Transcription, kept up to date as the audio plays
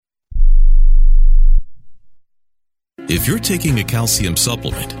If you're taking a calcium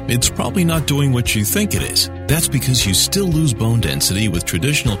supplement, it's probably not doing what you think it is. That's because you still lose bone density with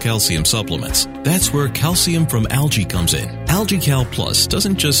traditional calcium supplements. That's where calcium from algae comes in. AlgaeCal Plus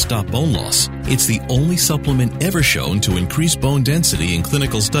doesn't just stop bone loss. It's the only supplement ever shown to increase bone density in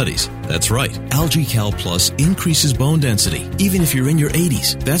clinical studies. That's right. AlgaeCal Plus increases bone density, even if you're in your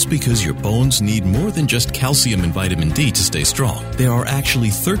 80s. That's because your bones need more than just calcium and vitamin D to stay strong. There are actually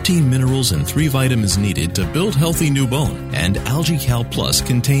 13 minerals and 3 vitamins needed to build healthy new bone. And AlgaeCal Plus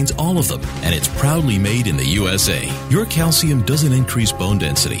contains all of them, and it's proudly made in the USA. Your calcium doesn't increase bone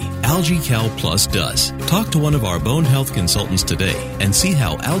density. AlgaeCal Plus does. Talk to one of our bone health consultants today and see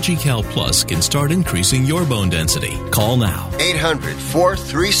how AlgaeCal Plus can start increasing your bone density. Call now.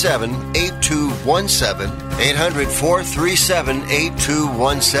 800-437-8217.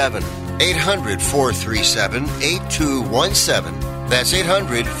 800-437-8217. 800-437-8217. That's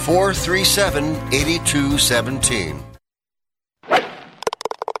 800-437-8217.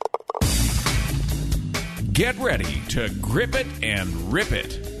 Get ready to grip it and rip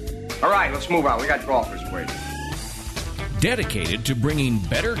it. All right, let's move on. We got golfers waiting. Dedicated to bringing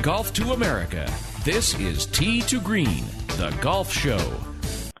better golf to America, this is Tee to Green, the golf show.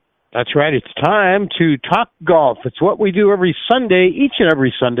 That's right. It's time to talk golf. It's what we do every Sunday, each and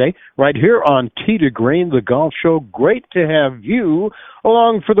every Sunday, right here on Tee to Green, the golf show. Great to have you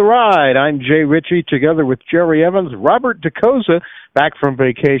along for the ride. I'm Jay Ritchie, together with Jerry Evans, Robert DeCosa, back from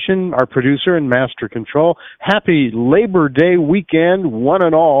vacation, our producer and master control. Happy Labor Day weekend, one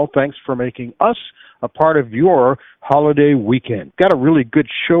and all. Thanks for making us a part of your holiday weekend. Got a really good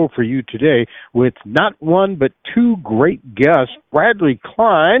show for you today with not one but 2 great guests. Bradley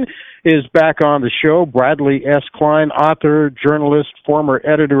Klein is back on the show. Bradley S. Klein, author, journalist, former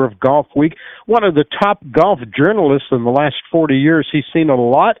editor of Golf Week, one of the top golf journalists in the last 40 years. He's seen a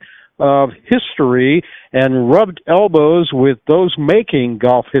lot of history and rubbed elbows with those making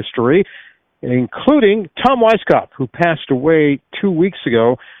golf history, including Tom Weiskopf, who passed away 2 weeks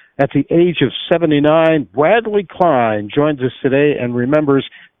ago at the age of 79. Bradley Klein joins us today and remembers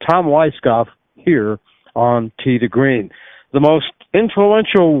Tom Weiskopf here on Tee to Green. The most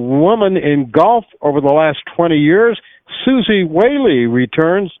influential woman in golf over the last 20 years, Suzy Whaley,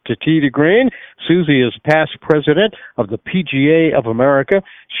 returns to Tee to Green. Suzy is past president of the PGA of America.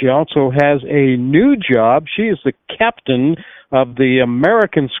 She also has a new job. She is the captain of the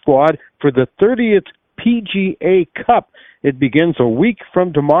American squad for the 30th PGA Cup. It begins a week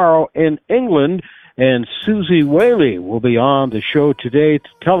from tomorrow in England, and Suzy Whaley will be on the show today to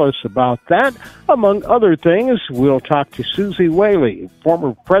tell us about that. Among other things, we'll talk to Suzy Whaley,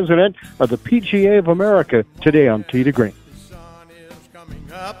 former president of the PGA of America, today on Tee to Green. The sun is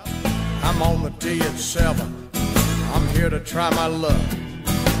coming up. I'm on the tee at 7. I'm here to try my luck.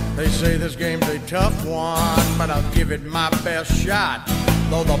 They say this game's a tough one, but I'll give it my best shot.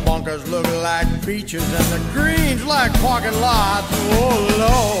 Though the bunkers look like beaches and the greens like parking lots. Oh,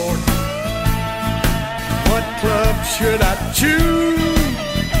 Lord, what club should I choose?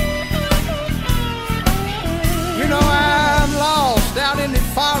 You know I'm lost out in the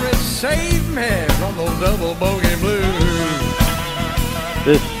forest. Save me from those double bogey blues.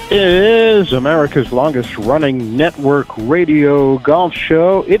 This is America's longest-running network radio golf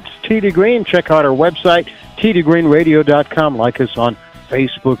show. It's Tee to Green. Check out our website, teetogreenradio.com. Like us on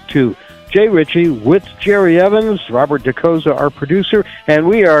Facebook, too. Jay Ritchie with Jerry Evans, Robert DeCosa, our producer, and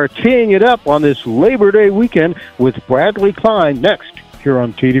we are teeing it up on this Labor Day weekend with Bradley Klein next here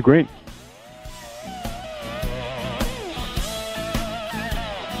on Tee to Green.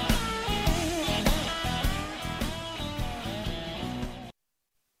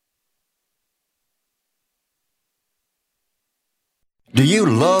 Do you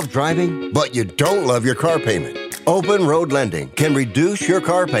love driving, but you don't love your car payment? Open Road Lending can reduce your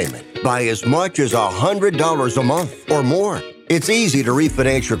car payment by as much as $100 a month or more. It's easy to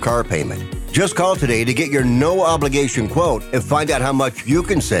refinance your car payment. Just call today to get your no-obligation quote and find out how much you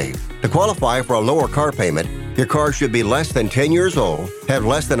can save. To qualify for a lower car payment, your car should be less than 10 years old, have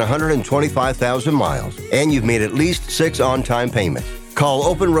less than 125,000 miles, and you've made at least 6 on-time payments. Call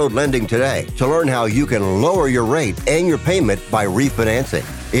Open Road Lending today to learn how you can lower your rate and your payment by refinancing.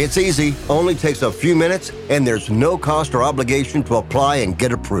 It's easy, only takes a few minutes, and there's no cost or obligation to apply and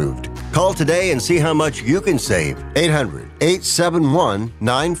get approved. Call today and see how much you can save.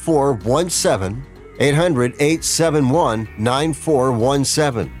 800-871-9417.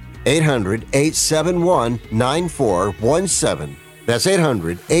 800-871-9417. 800-871-9417. That's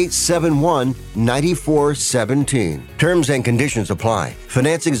 800-871-9417. Terms and conditions apply.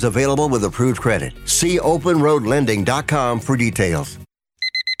 Financing is available with approved credit. See openroadlending.com for details.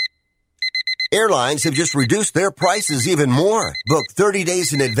 Airlines have just reduced their prices even more. Book 30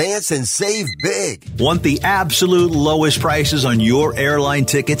 days in advance and save big. Want the absolute lowest prices on your airline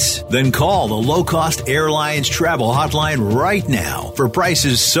tickets? Then call the Low Cost Airlines Travel Hotline right now for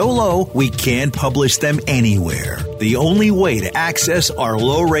prices so low we can't publish them anywhere. The only way to access our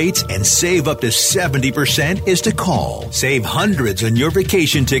low rates and save up to 70% is to call. Save hundreds on your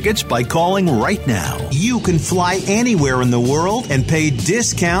vacation tickets by calling right now. You can fly anywhere in the world and pay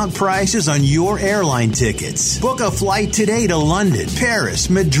discount prices on your airline tickets. Book a flight today to London, Paris,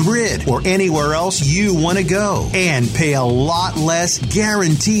 Madrid, or anywhere else you want to go and pay a lot less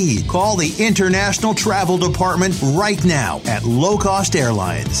guaranteed. Call the International Travel Department right now at Low Cost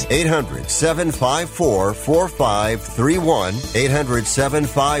Airlines. 800-754-4531.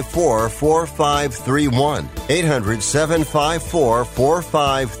 800-754-4531.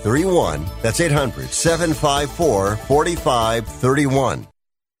 800-754-4531. That's 800-754-4531.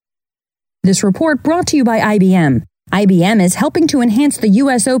 This report brought to you by IBM. IBM is helping to enhance the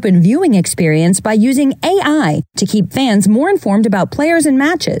U.S. Open viewing experience by using AI to keep fans more informed about players and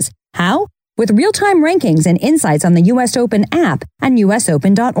matches. How? With real-time rankings and insights on the U.S. Open app and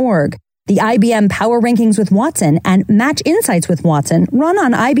usopen.org. The IBM Power Rankings with Watson and Match Insights with Watson run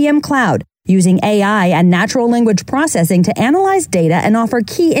on IBM Cloud, using AI and natural language processing to analyze data and offer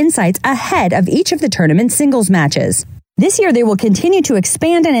key insights ahead of each of the tournament's singles matches. This year, they will continue to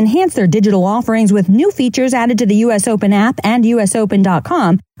expand and enhance their digital offerings with new features added to the U.S. Open app and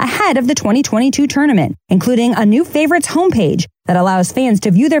usopen.com ahead of the 2022 tournament, including a new favorites homepage that allows fans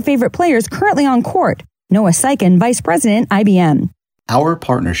to view their favorite players currently on court. Noah Sykin, Vice President, IBM. Our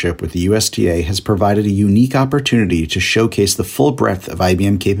partnership with the USTA has provided a unique opportunity to showcase the full breadth of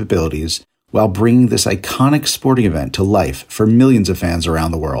IBM capabilities while bringing this iconic sporting event to life for millions of fans around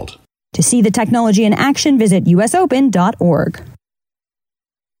the world. To see the technology in action, visit usopen.org.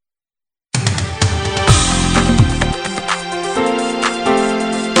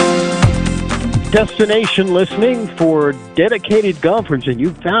 Destination listening for dedicated golfers, and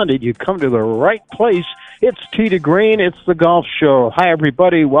you found it. You come to the right place. It's Tee to Green. It's the Golf Show. Hi,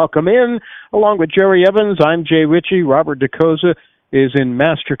 everybody. Welcome in. Along with Jerry Evans, I'm Jay Ritchie. Robert DeCosa is in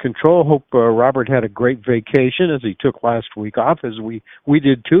master control. Hope Robert had a great vacation as he took last week off, as we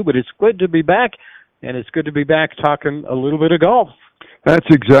did too. But it's good to be back, and it's good to be back talking a little bit of golf. That's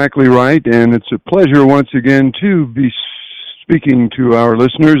exactly right, and it's a pleasure once again to be speaking to our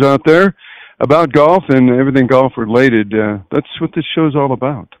listeners out there about golf and everything golf-related. That's what this show's all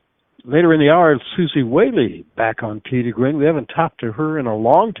about. Later in the hour, Susie Whaley back on Tee to Green. We haven't talked to her in a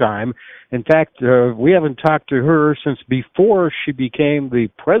long time. In fact, we haven't talked to her since before she became the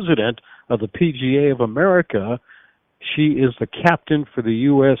president of the PGA of America. She is the captain for the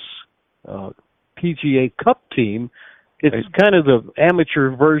U.S. PGA Cup team. It's kind of the amateur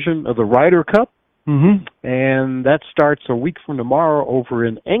version of the Ryder Cup. Mm-hmm. And that starts a week from tomorrow over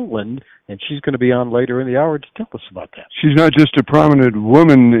in England, and she's going to be on later in the hour to tell us about that. She's not just a prominent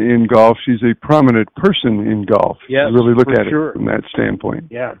woman in golf, she's a prominent person in golf. Yes, you really look at sure. it from that standpoint.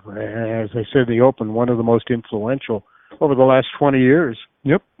 Yeah, as I said, the Open, one of the most influential over the last 20 years.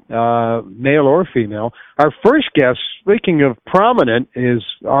 Yep. Male or female. Our first guest, speaking of prominent, is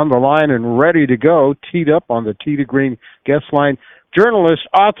on the line and ready to go, teed up on the Tee to Green guest line. Journalist,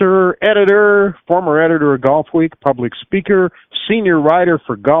 author, editor, former editor of Golf Week, public speaker, senior writer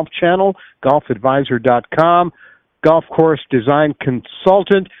for Golf Channel, golfadvisor.com, golf course design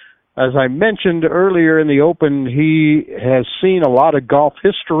consultant. As I mentioned earlier in the Open, he has seen a lot of golf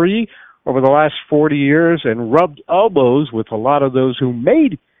history over the last 40 years and rubbed elbows with a lot of those who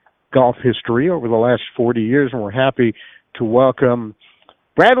made golf history over the last 40 years, and we're happy to welcome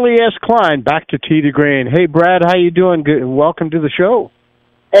Bradley S. Klein back to Tee to Green. Hey, Brad, how you doing? Good. Welcome to the show.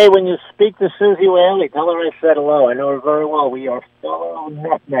 Hey, when you speak to Susie Whaley, tell her I said hello. I know her very well. We are fellow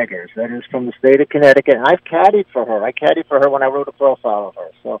nutmeggers. That is from the state of Connecticut. And I've caddied for her. I caddied for her when I wrote a profile of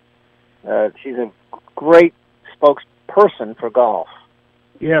her. So she's a great spokesperson for golf.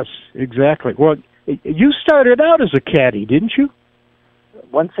 Yes, exactly. Well, you started out as a caddy, didn't you?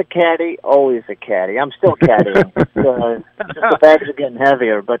 Once a caddy, always a caddy. I'm still caddying. Just the bags are getting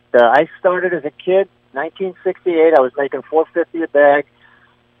heavier. But I started as a kid, 1968. I was making $4.50 a bag.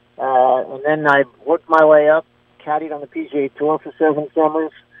 And then I worked my way up, caddied on the PGA Tour for 7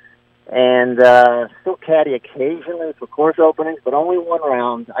 summers, and still caddy occasionally for course openings, but only one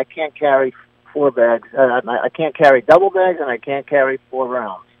round. I can't carry 4 bags. I can't carry double bags, and I can't carry 4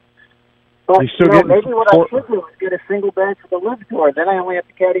 rounds. But maybe what I should do is get a single bag for the LIV Tour. Then I only have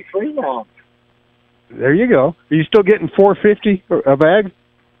to caddy 3 rounds. There you go. Are you still getting $4.50 a bag?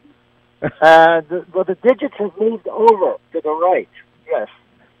 The digits have moved over to the right. Yes.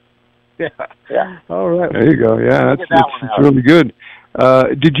 Yeah. All right. There you go. Yeah, that's really good.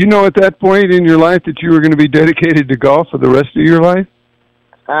 Did you know at that point in your life that you were going to be dedicated to golf for the rest of your life?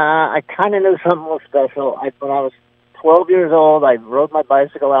 I kind of knew something was special. When I was 12 years old, I rode my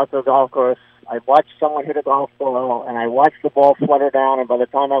bicycle out to a golf course. I watched someone hit a golf ball, and I watched the ball flutter down, and by the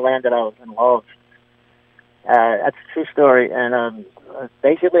time I landed, I was in love. That's a true story, and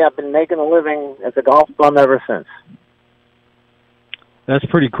basically I've been making a living as a golf bum ever since. That's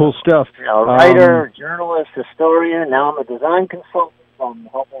pretty cool stuff. You know, writer, journalist, historian, now I'm a design consultant. I'm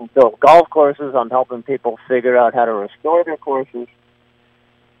helping build golf courses. I'm helping people figure out how to restore their courses.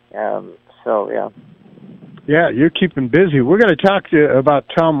 Yeah. Yeah, you're keeping busy. We're going to talk to you about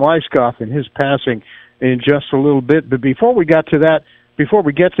Tom Weiskopf and his passing in just a little bit. But before we get to that,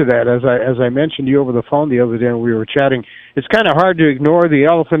 as I mentioned to you over the phone the other day when we were chatting, it's kind of hard to ignore the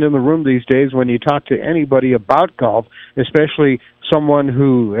elephant in the room these days when you talk to anybody about golf, especially someone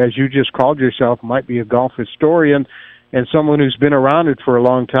who, as you just called yourself, might be a golf historian and someone who's been around it for a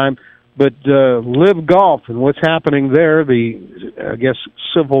long time. But Live Golf and what's happening there, I guess,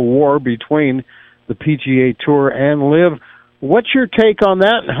 civil war between the PGA Tour and Live. What's your take on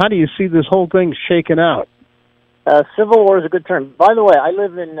that, and how do you see this whole thing shaking out? Civil war is a good term. By the way, I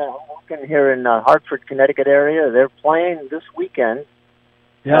live working here in Hartford, Connecticut area. They're playing this weekend.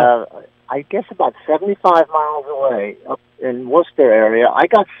 Yeah. I guess about 75 miles away, up in Worcester area. I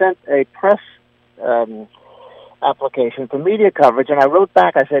got sent a press application for media coverage, and I wrote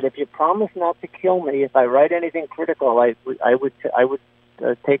back. I said, if you promise not to kill me if I write anything critical, I would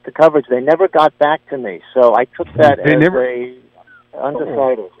take the coverage. They never got back to me, so I took that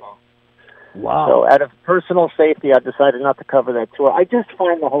undecided. Wow. So out of personal safety, I decided not to cover that tour. I just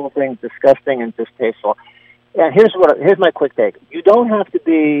find the whole thing disgusting and distasteful. And here's my quick take. You don't have to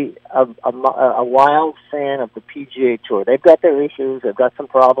be a wild fan of the PGA Tour. They've got their issues. They've got some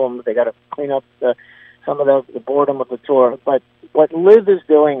problems. They got to clean up some of the boredom of the tour. But what Liv is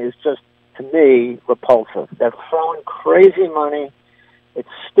doing is just, to me, repulsive. They're throwing crazy money. It's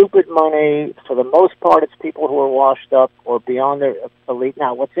stupid money. For the most part, it's people who are washed up or beyond their elite.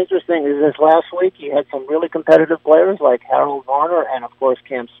 Now, what's interesting is this last week, you had some really competitive players like Harold Varner and, of course,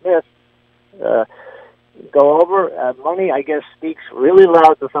 Cam Smith go over. Money, I guess, speaks really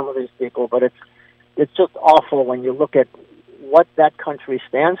loud to some of these people, but it's just awful when you look at what that country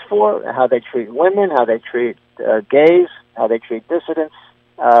stands for, how they treat women, how they treat gays, how they treat dissidents.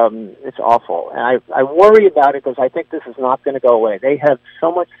 It's awful. And I worry about it because I think this is not going to go away. They have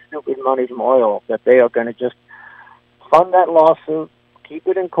so much stupid money from oil that they are going to just fund that lawsuit, keep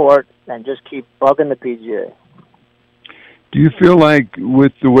it in court, and just keep bugging the PGA. Do you feel like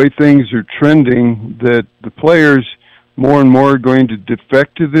with the way things are trending that the players more and more are going to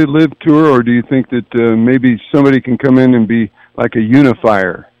defect to the Live Tour, or do you think that maybe somebody can come in and be like a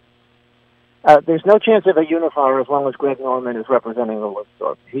unifier? There's no chance of a unifier as long as Greg Norman is representing the Live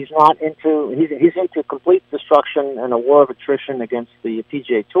Tour. He's into complete destruction and a war of attrition against the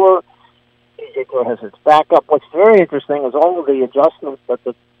PGA Tour. PGA Tour has its backup. What's very interesting is all of the adjustments that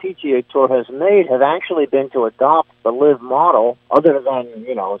the PGA Tour has made have actually been to adopt the Live model, other than,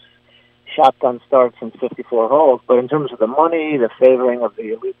 shotgun starts in 54 holes. But in terms of the money, the favoring of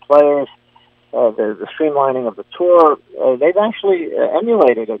the elite players, the streamlining of the tour, they've actually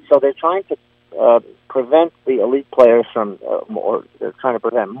emulated it. So they're trying to prevent the elite players they're trying to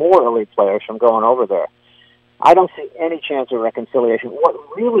prevent more elite players from going over there. I don't see any chance of reconciliation. What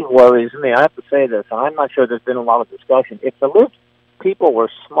really worries me, I have to say this, and I'm not sure there's been a lot of discussion, if the Live people were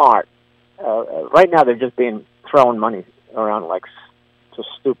smart, right now they're just being thrown money around like just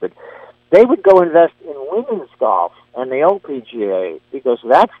stupid. They would go invest in women's golf and the LPGA because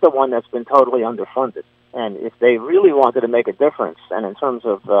that's the one that's been totally underfunded. And if they really wanted to make a difference, and in terms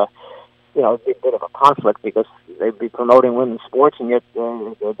of, it'd be a bit of a conflict because they'd be promoting women's sports and yet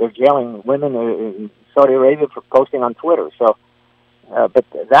they're jailing women in Saudi Arabia for posting on Twitter. So, but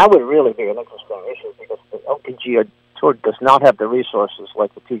that would really be an interesting issue because the LPGA Tour does not have the resources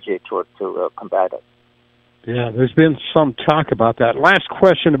like the PGA Tour to combat it. Yeah, there's been some talk about that. Last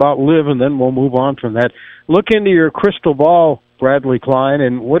question about Live, and then we'll move on from that. Look into your crystal ball, Bradley Klein,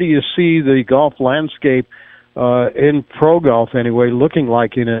 and what do you see the golf landscape in pro golf anyway looking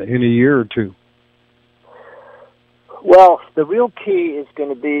like in a year or two? Well, the real key is going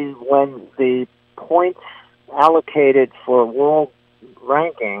to be when the points allocated for world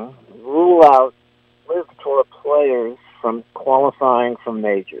ranking rule out Live Tour players from qualifying for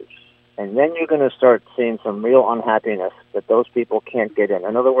majors. And then you're going to start seeing some real unhappiness that those people can't get in.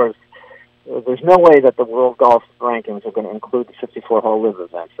 In other words, there's no way that the world golf rankings are going to include the 54-hole Live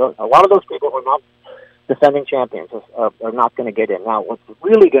event. So a lot of those people who are not defending champions are not going to get in. Now, what's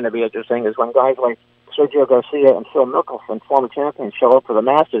really going to be interesting is when guys like Sergio Garcia and Phil Mickelson, former champions, show up for the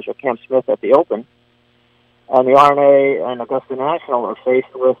Masters or Cam Smith at the Open, and the R&A and Augusta National are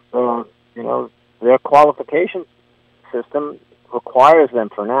faced with, their qualification system requires them,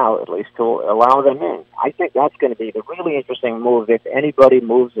 for now at least, to allow them in. I think that's going to be the really interesting move. If anybody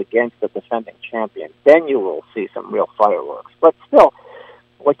moves against the defending champion, then you will see some real fireworks. But still,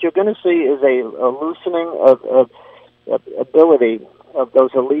 what you're going to see is a loosening of ability of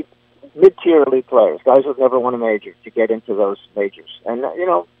those elite, mid-tier elite players, guys who've never won a major, to get into those majors. And,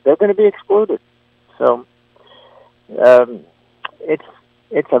 they're going to be excluded. So this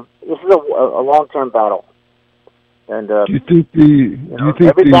is a long-term battle. And do you think the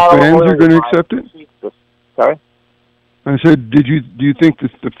fans are going to accept it? Sorry? I said, do you think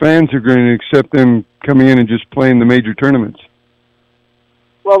that the fans are going to accept them coming in and just playing the major tournaments?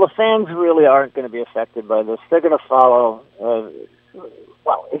 Well, the fans really aren't going to be affected by this. They're going to follow.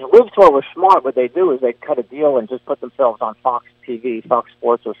 If Live Tour was smart, what they do is they cut a deal and just put themselves on Fox TV, Fox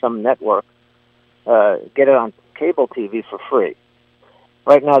Sports, or some network. Get it on cable TV for free.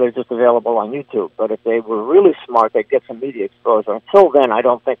 Right now, they're just available on YouTube. But if they were really smart, they'd get some media exposure. Until then, I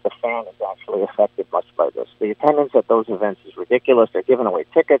don't think the fan is actually affected much by this. The attendance at those events is ridiculous. They're giving away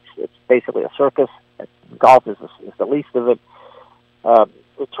tickets. It's basically a circus. Golf is the least of it. The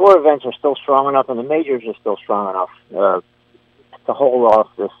tour events are still strong enough, and the majors are still strong enough to hold off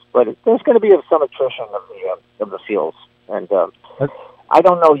this. But there's going to be some attrition of the fields. And I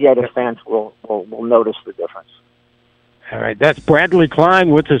don't know yet if fans will notice the difference. All right, that's Bradley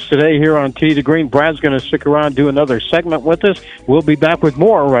Klein with us today here on Tee to Green. Brad's going to stick around and do another segment with us. We'll be back with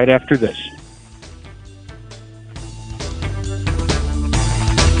more right after this.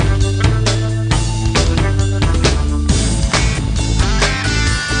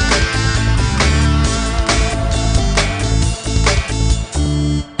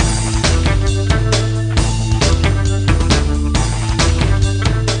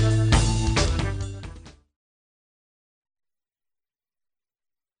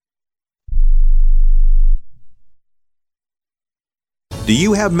 Do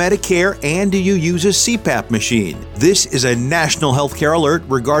you have Medicare and do you use a CPAP machine? This is a national healthcare alert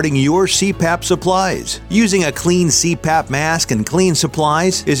regarding your CPAP supplies. Using a clean CPAP mask and clean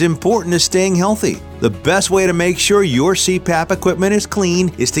supplies is important to staying healthy. The best way to make sure your CPAP equipment is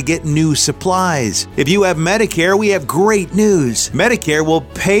clean is to get new supplies. If you have Medicare, we have great news. Medicare will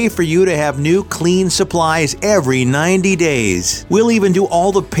pay for you to have new clean supplies every 90 days. We'll even do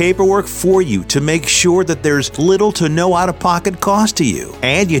all the paperwork for you to make sure that there's little to no out-of-pocket cost to you.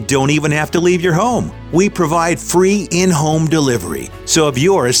 And you don't even have to leave your home. We provide free in-home delivery. So if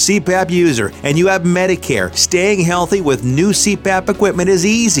you're a CPAP user and you have Medicare, staying healthy with new CPAP equipment is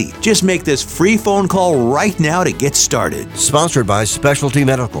easy. Just make this free phone call right now to get started. Sponsored by Specialty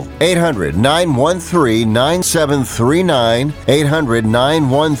Medical. 800-913-9739.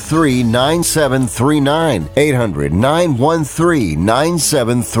 800-913-9739.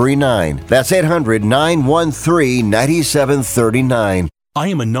 800-913-9739. That's 800-913-9739. I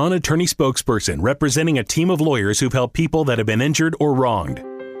am a non-attorney spokesperson representing a team of lawyers who've helped people that have been injured or wronged.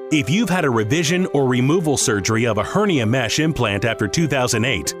 If you've had a revision or removal surgery of a hernia mesh implant after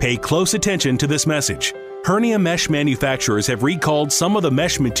 2008, pay close attention to this message. Hernia mesh manufacturers have recalled some of the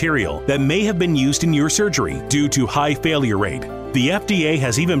mesh material that may have been used in your surgery due to high failure rate. The FDA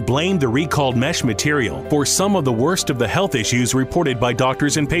has even blamed the recalled mesh material for some of the worst of the health issues reported by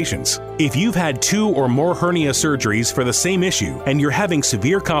doctors and patients. If you've had 2 or more hernia surgeries for the same issue and you're having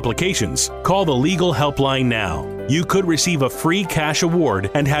severe complications, call the legal helpline now. You could receive a free cash award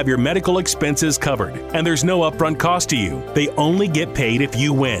and have your medical expenses covered. And there's no upfront cost to you. They only get paid if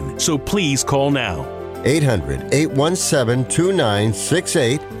you win. So please call now.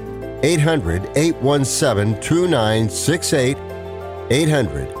 800-817-2968. 800-817-2968.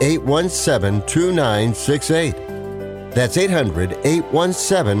 800-817-2968. That's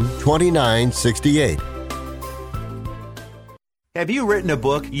 800-817-2968. Have you written a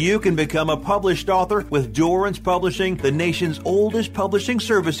book? You can become a published author with Dorrance Publishing, the nation's oldest publishing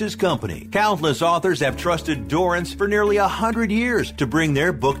services company. Countless authors have trusted Dorrance for nearly 100 years to bring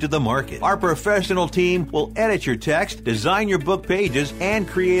their book to the market. Our professional team will edit your text, design your book pages, and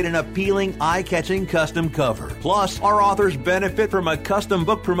create an appealing, eye-catching custom cover. Plus, our authors benefit from a custom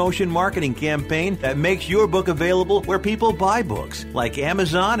book promotion marketing campaign that makes your book available where people buy books, like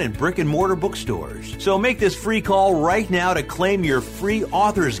Amazon and brick-and-mortar bookstores. So make this free call right now to claim claim your free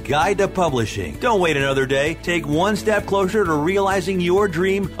author's guide to publishing. Don't wait another day. Take one step closer to realizing your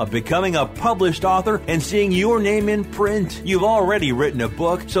dream of becoming a published author and seeing your name in print. You've already written a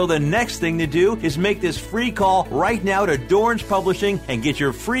book, so the next thing to do is make this free call right now to Dorrance Publishing and get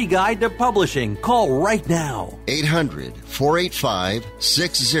your free guide to publishing. Call right now.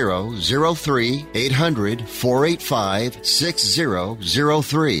 800-485-6003.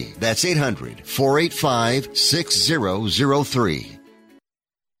 800-485-6003. That's 800-485-6003.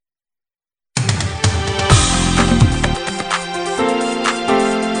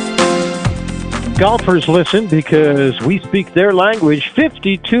 Golfers listen because we speak their language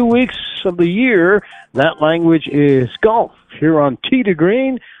 52 weeks of the year. That language is golf. Here on Tee to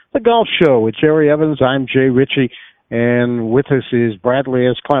Green, the Golf Show. It's Jerry Evans. I'm Jay Ritchie. And with us is Bradley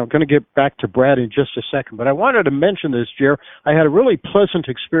S. Klein. I'm going to get back to Brad in just a second. But I wanted to mention this, Jer. I had a really pleasant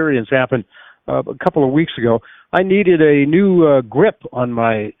experience happen a couple of weeks ago. I needed a new grip on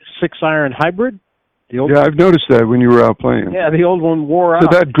my 6-iron hybrid. Yeah, I've noticed that when you were out playing. Yeah, the old one wore out. So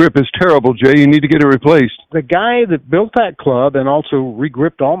that grip is terrible, Jay. You need to get it replaced. The guy that built that club and also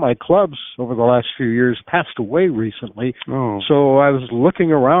regripped all my clubs over the last few years passed away recently. Oh. So I was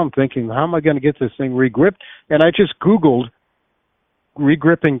looking around thinking, how am I going to get this thing regripped? And I just Googled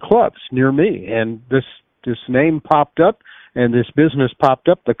regripping clubs near me, and this name popped up, and this business popped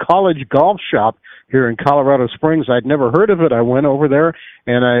up, the College Golf Shop here in Colorado Springs. I'd never heard of it. I went over there,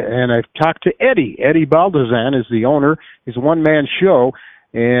 and I talked to Eddie. Eddie Baldazan is the owner. He's a one-man show,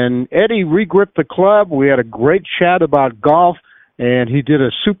 and Eddie regripped the club. We had a great chat about golf, and he did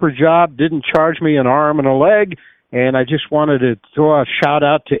a super job, didn't charge me an arm and a leg, and I just wanted to throw a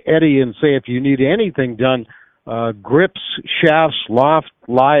shout-out to Eddie and say if you need anything done, grips, shafts, loft,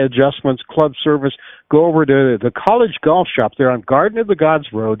 lie adjustments, club service, go over to the College Golf Shop there on Garden of the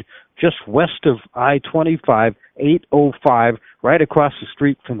Gods Road, just west of I-25, 805, right across the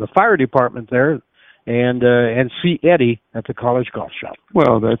street from the fire department there, and see Eddie at the College Golf Shop.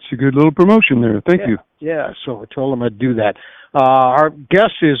 Well, that's a good little promotion there. Thank you. Yeah, so I told him I'd do that. Our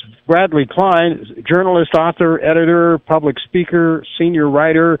guest is Bradley Klein, journalist, author, editor, public speaker, senior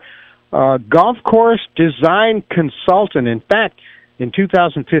writer, golf course design consultant. In fact, in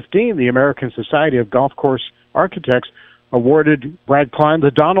 2015, the American Society of Golf Course Architects awarded Brad Klein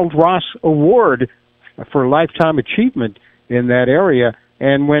the Donald Ross Award for lifetime achievement in that area.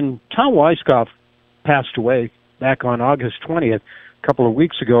 And when Tom Weiskopf passed away back on August 20th, a couple of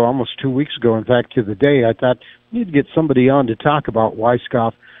weeks ago, almost 2 weeks ago, in fact, to the day, I thought we need to get somebody on to talk about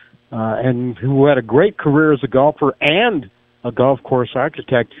Weiskopf, and who had a great career as a golfer and a golf course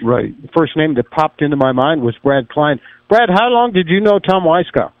architect. Right. The first name that popped into my mind was Brad Klein. Brad, how long did you know Tom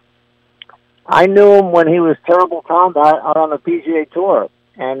Weiskopf? I knew him when he was Terrible Tom out on the PGA Tour.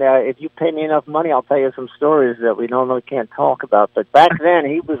 And if you pay me enough money, I'll tell you some stories that we normally can't talk about. But back then,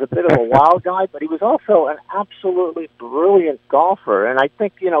 he was a bit of a wild guy, but he was also an absolutely brilliant golfer. And I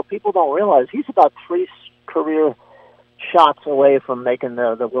think, people don't realize he's about 3 career shots away from making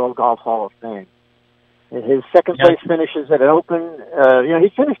the World Golf Hall of Fame. His second place finishes at an Open. He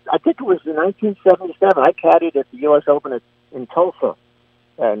finished, I think it was in 1977. I caddied at the U.S. Open in Tulsa.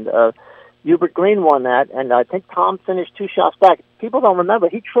 And Hubert Green won that, and I think Tom finished 2 shots back. People don't remember,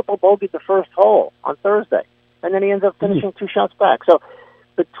 he triple bogeyed the first hole on Thursday, and then he ends up finishing 2 shots back. So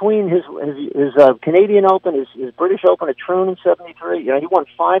between his Canadian Open, his British Open at Troon in 73, he won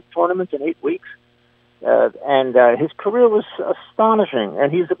 5 tournaments in 8 weeks, and his career was astonishing.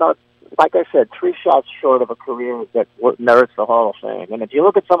 And he's about, like I said, 3 shots short of a career that merits the Hall of Fame. And if you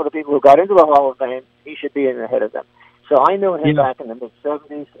look at some of the people who got into the Hall of Fame, he should be ahead of them. So I knew him back in the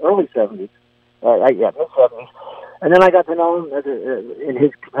mid-'70s, early 70s, mid-'70s. And then I got to know him in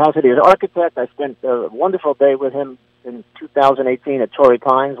his capacity as architect. I spent a wonderful day with him in 2018 at Torrey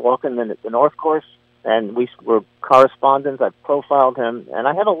Pines, walking the North Course, and we were correspondents. I profiled him, and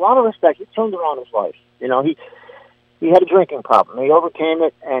I had a lot of respect. He turned around his life. He had a drinking problem. He overcame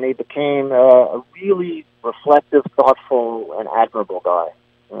it, and he became a really reflective, thoughtful, and admirable guy.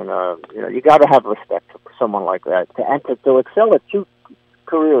 And you got to have respect for someone like that, to excel at 2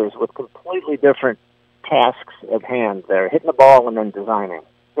 careers with completely different tasks at hand. They're hitting the ball and then designing.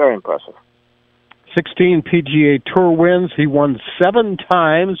 Very impressive. 16 PGA Tour wins. He won 7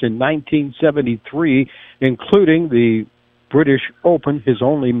 times in 1973, including the British Open, his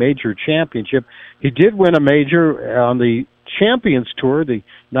only major championship. He did win a major on the Champions Tour, the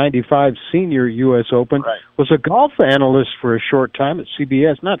 95 Senior U.S. Open, right. Was a golf analyst for a short time at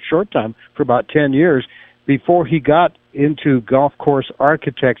CBS, not short time, for about 10 years, before he got into golf course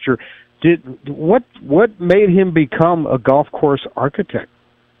architecture. What made him become a golf course architect?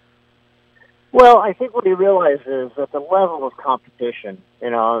 Well, I think what he realizes is that the level of competition,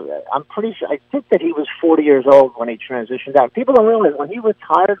 I'm pretty sure, I think that he was 40 years old when he transitioned out. People don't realize when he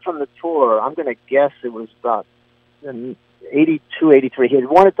retired from the tour, I'm going to guess it was about 82, 83. He had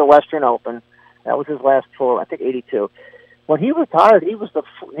won at the Western Open. That was his last tour, I think 82. When he retired, he was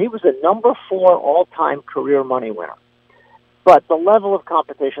the number 4 all-time career money winner. But the level of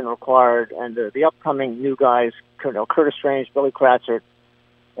competition required, and the upcoming new guys, Curtis Strange, Billy Kratzert,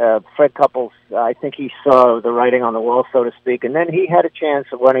 Fred Couples, I think he saw the writing on the wall, so to speak. And then he had a chance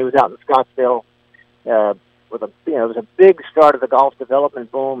when he was out in Scottsdale with it was a big start of the golf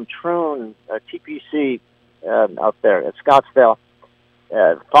development boom. Troon, TPC out there at Scottsdale,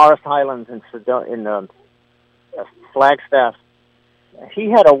 Forest Highlands in Flagstaff. He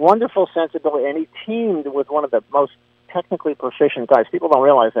had a wonderful sensibility, and he teamed with one of the most technically proficient guys. People don't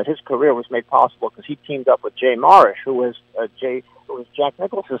realize that his career was made possible because he teamed up with Jay Marish, who was Jack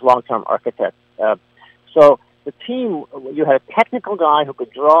Nicklaus's long-term architect. So the team, you had a technical guy who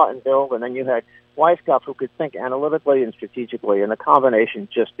could draw and build, and then you had Weiskopf who could think analytically and strategically, and the combination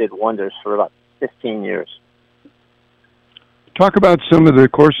just did wonders for about 15 years. Talk about some of the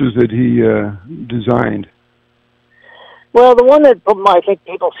courses that he designed. Well, the one that I think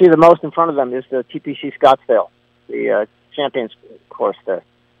people see the most in front of them is the TPC Scottsdale, the Champions course there,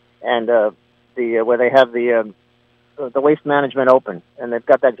 and where they have the Waste Management Open, and they've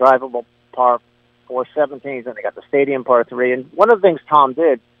got that drivable par 4 17s, and they got the Stadium par 3. And one of the things Tom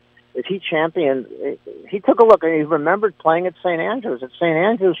did is he took a look, and he remembered playing at St. Andrews. At St.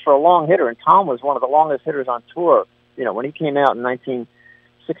 Andrews for a long hitter, and Tom was one of the longest hitters on tour. When he came out in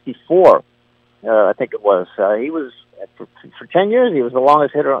 1964, I think it was, he was, for 10 years, he was the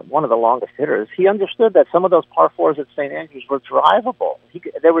longest hitter, one of the longest hitters. He understood that some of those par 4s at St. Andrews were drivable.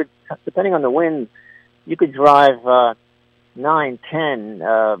 They were, depending on the wind, you could drive 9, 10,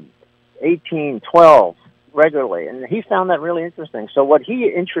 18, 12 regularly, and he found that really interesting. So what he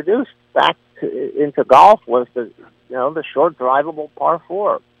introduced back into golf was the short drivable par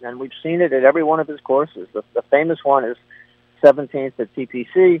 4, and we've seen it at every one of his courses. The famous one is 17th at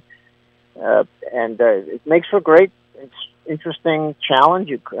TPC, and it makes for a great, interesting challenge.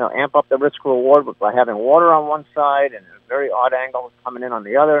 You amp up the risk reward by having water on one side and a very odd angle coming in on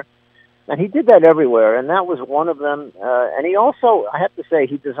the other. And he did that everywhere, and that was one of them. And he also, I have to say,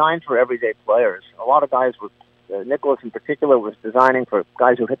 he designed for everyday players. A lot of guys Nicklaus in particular was designing for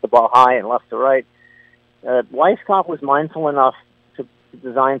guys who hit the ball high and left to right. Weiskopf was mindful enough to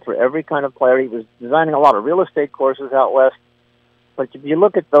design for every kind of player. He was designing a lot of real estate courses out west. But if you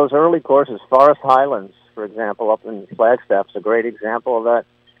look at those early courses, Forest Highlands, for example, up in Flagstaff, is a great example of that.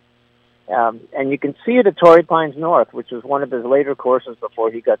 And you can see it at Torrey Pines North, which was one of his later courses before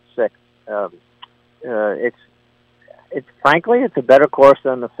he got sick. It's frankly, it's a better course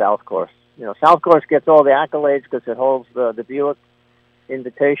than the South Course. South Course gets all the accolades because it holds the Buick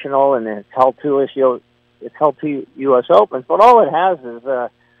Invitational, and it's held 2 U.S. Opens. But all it has is a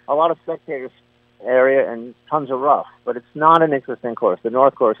lot of spectators area and tons of rough. But it's not an interesting course. The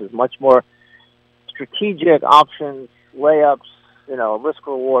North Course is much more strategic, options, layups, risk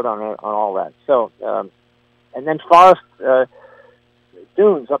reward on all that. So, and then Forest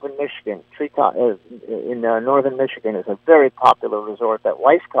Dunes up in Michigan, Treetop in northern Michigan, is a very popular resort that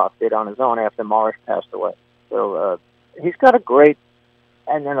Weiskopf did on his own after Morris passed away. So he's got a great,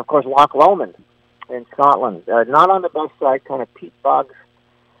 and then of course Loch Lomond in Scotland, not on the best side, kind of peat bogs,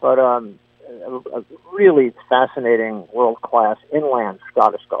 but a really fascinating world-class inland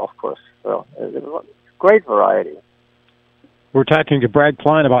Scottish golf course. So great variety. We're talking to Brad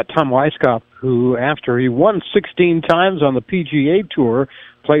Klein about Tom Weiskopf, who, after he won 16 times on the PGA Tour,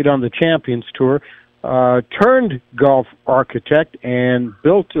 played on the Champions Tour, turned golf architect and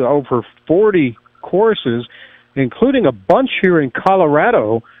built over 40 courses, including a bunch here in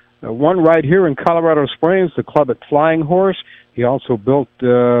Colorado, one right here in Colorado Springs, the club at Flying Horse. He also built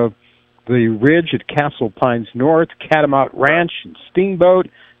the Ridge at Castle Pines North, Catamount Ranch and Steamboat,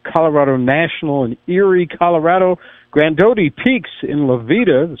 Colorado National in Erie, Colorado, Grandote Peaks in La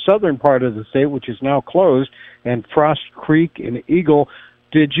Veta, the southern part of the state, which is now closed, and Frost Creek in Eagle.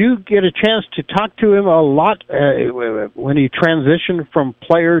 Did you get a chance to talk to him a lot when he transitioned from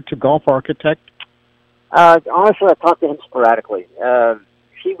player to golf architect? Honestly, I talked to him sporadically.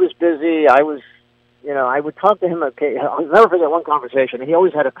 He was busy. I would talk to him. I'll never forget one conversation. He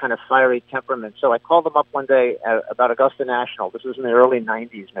always had a kind of fiery temperament. So I called him up one day about Augusta National. This was in the early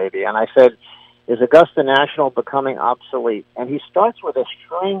 90s, maybe. And I said, is Augusta National becoming obsolete? And he starts with a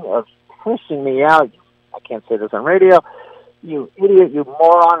string of cursing me out. I can't say this on radio. you idiot, you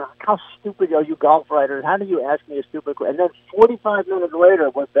moron, how stupid are you golf writers? How do you ask me a stupid question? And then 45 minutes later,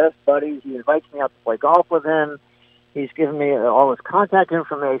 we're best buddies. He invites me out to play golf with him. He's given me all his contact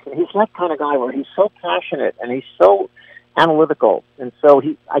information. He's that kind of guy where he's so passionate and he's so analytical. And so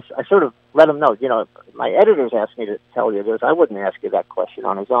I sort of let him know, my editors asked me to tell you this. I wouldn't ask you that question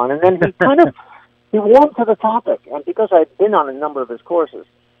on his own. And then he kind of, he warmed to the topic. And because I'd been on a number of his courses,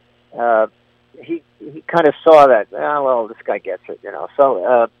 he kind of saw that, well, this guy gets it,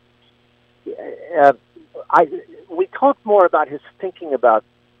 So we talked more about his thinking about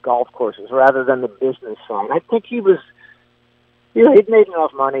golf courses rather than the business side. I think he was, he'd made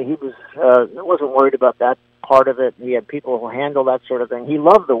enough money. He was wasn't worried about that part of it. He had people who handle that sort of thing. He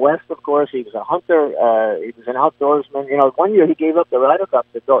loved the West, of course. He was a hunter. He was an outdoorsman. One year he gave up the Ryder Cup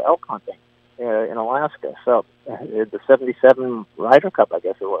to go elk hunting in Alaska. So the 77 Ryder Cup, I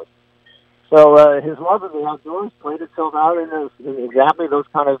guess it was. So his love of the outdoors played itself out in exactly those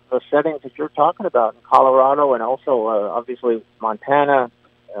kind of settings that you're talking about in Colorado and also obviously Montana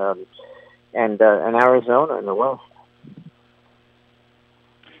and Arizona in the West.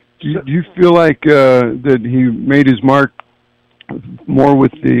 Do you feel like that he made his mark more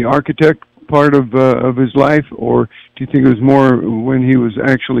with the architect part of his life, or do you think it was more when he was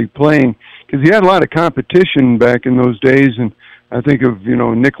actually playing? Because he had a lot of competition back in those days, and I think of,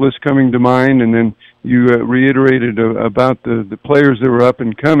 Nicklaus coming to mind, and then you reiterated about the players that were up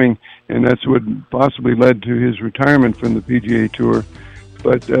and coming, and that's what possibly led to his retirement from the PGA Tour.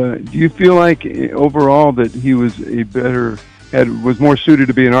 But do you feel like overall that he was was more suited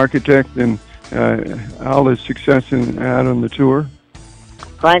to be an architect than all his success out on the tour?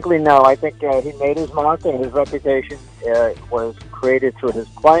 Frankly, no. I think he made his mark, and his reputation was created through his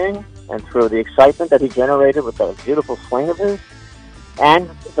playing and through the excitement that he generated with that beautiful swing of his, and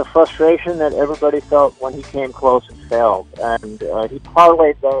the frustration that everybody felt when he came close and failed. And he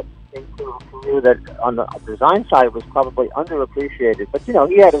parlayed that into a career that on the design side was probably underappreciated. But,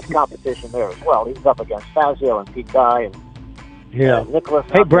 he had his competition there as well. He was up against Fazio and Pete Dye and Nicklaus,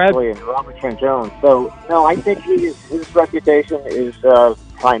 Brad. And Robert Trent Jones. So, no, I think his reputation is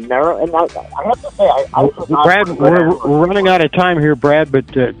primary. And I have to say, I was not Brad, we're running out of time here, Brad, but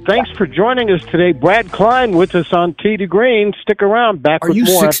thanks for joining us today. Brad Klein with us on Tee to Green. Stick around. Back with more. Are you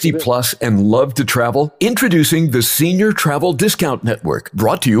 60 plus and love to travel? Introducing the Senior Travel Discount Network,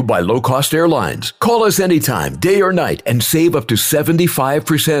 brought to you by Low Cost Airlines. Call us anytime, day or night, and save up to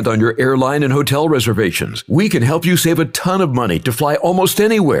 75% on your airline and hotel reservations. We can help you save a ton of money to fly almost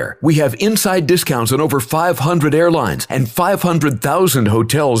anywhere. We have inside discounts on over 500 airlines and 500,000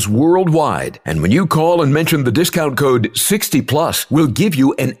 hotels worldwide. And when you call and mention the discount code 60+, we'll give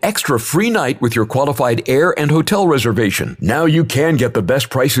you an extra free night with your qualified air and hotel reservation. Now you can get the best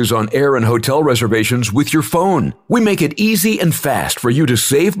prices on air and hotel reservations with your phone. We make it easy and fast for you to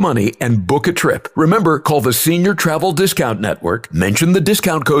save money and book a trip. Remember, call the Senior Travel Discount Network, mention the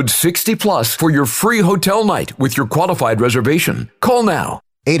discount code 60+ for your free hotel night with your qualified reservation. Call now.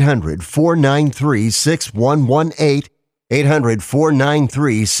 800-493-6118.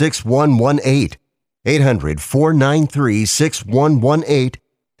 800-493-6118. 800-493-6118.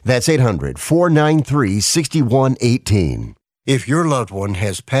 That's 800-493-6118. If your loved one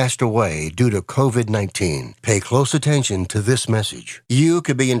has passed away due to COVID-19, pay close attention to this message. You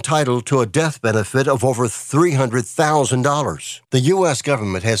could be entitled to a death benefit of over $300,000. The U.S.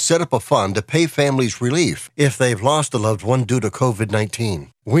 government has set up a fund to pay families relief if they've lost a loved one due to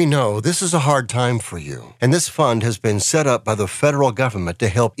COVID-19. We know this is a hard time for you, and this fund has been set up by the federal government to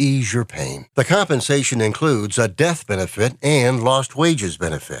help ease your pain. The compensation includes a death benefit and lost wages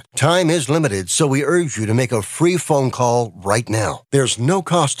benefit. Time is limited, so we urge you to make a free phone call right now. There's no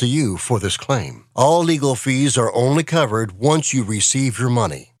cost to you for this claim. All legal fees are only covered once you receive your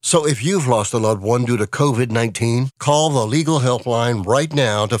money. So if you've lost a loved one due to COVID-19, call the legal helpline right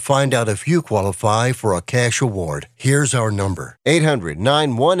now to find out if you qualify for a cash award. Here's our number: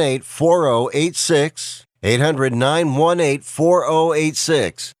 800-918-4086.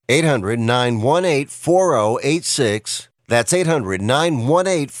 800-918-4086. 800-918-4086. That's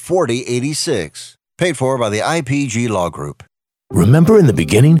 800-918-4086. Paid for by the IPG Law Group. Remember in the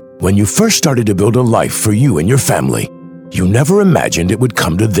beginning, when you first started to build a life for you and your family, you never imagined it would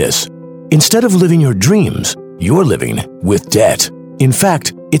come to this. Instead of living your dreams, you're living with debt. In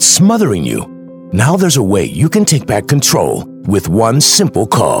fact, it's smothering you. Now there's a way you can take back control with one simple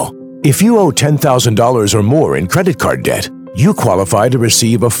call. If you owe $10,000 or more in credit card debt, you qualify to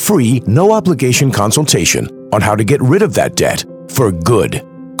receive a free, no-obligation consultation on how to get rid of that debt for good.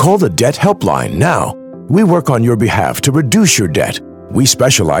 Call the Debt Helpline now. We work on your behalf to reduce your debt. We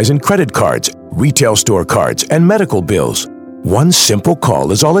specialize in credit cards, retail store cards, and medical bills. One simple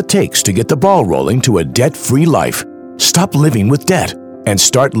call is all it takes to get the ball rolling to a debt-free life. Stop living with debt and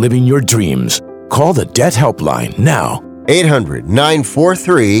start living your dreams. Call the Debt Helpline now.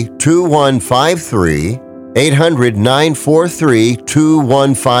 800-943-2153.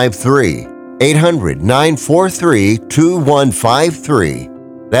 800-943-2153.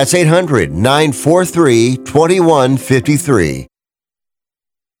 800-943-2153. That's 800-943-2153.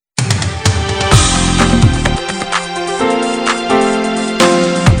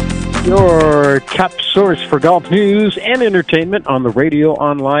 Your top source for golf news and entertainment on the radio,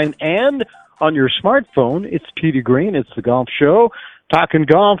 online, and on your smartphone. It's Tee to Green. It's the Golf Show. Talking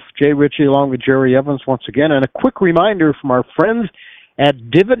golf, Jay Ritchie along with Jerry Evans once again. And a quick reminder from our friends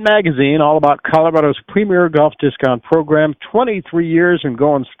at Divot Magazine, all about Colorado's premier golf discount program. 23 years and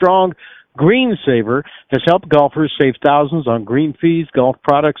going strong. Green Saver has helped golfers save thousands on green fees, golf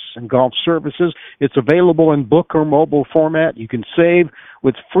products, and golf services. It's available in book or mobile format. You can save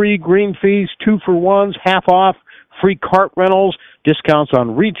with free green fees, 2-for-1s, half off, free cart rentals, discounts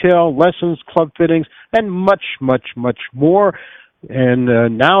on retail, lessons, club fittings, and much, much, much more. And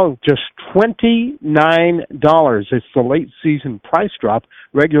now just $29. It's the late season price drop,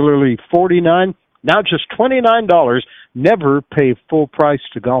 regularly $49. Now just $29. Never pay full price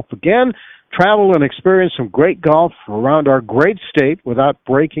to golf again. Travel and experience some great golf around our great state without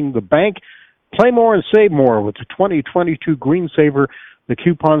breaking the bank. Play more and save more with the 2022 Green Saver. The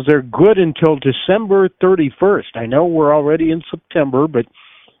coupons, they're good until December 31st. I know we're already in September, but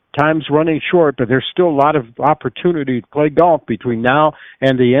time's running short, but there's still a lot of opportunity to play golf between now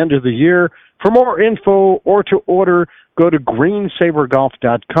and the end of the year. For more info or to order, go to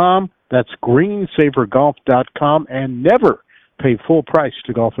greensavergolf.com. That's greensavergolf.com, and never pay full price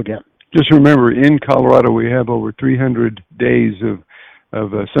to golf again. Just remember, in Colorado, we have over 300 days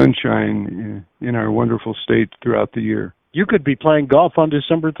of sunshine in our wonderful state throughout the year. You could be playing golf on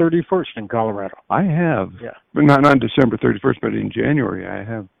December 31st in Colorado. I have. Yeah. But not on December 31st, but in January I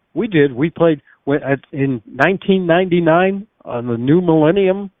have. We did. We played in 1999 on the new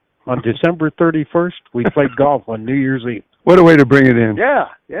millennium on December 31st. We played golf on New Year's Eve. What a way to bring it in. Yeah,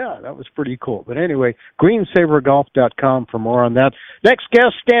 that was pretty cool. But anyway, greensavergolf.com for more on that. Next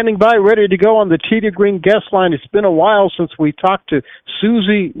guest standing by, ready to go on the Tee to Green guest line. It's been a while since we talked to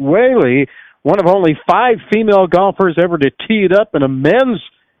Suzy Whaley, one of only 5 female golfers ever to tee it up in a men's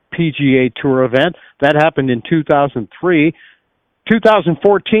PGA Tour event. That happened in 2003.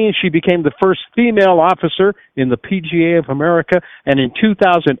 2014, she became the first female officer in the PGA of America, and in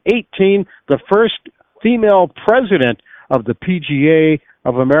 2018, the first female president of the PGA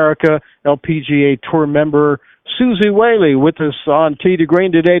of America, LPGA Tour member Suzy Whaley, with us on Tee to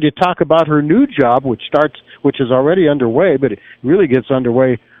Green today to talk about her new job, which is already underway, but it really gets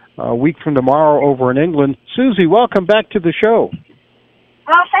underway a week from tomorrow over in England. Suzy, welcome back to the show.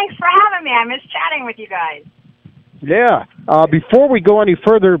 Well, thanks for having me. I miss chatting with you guys. Yeah. Before we go any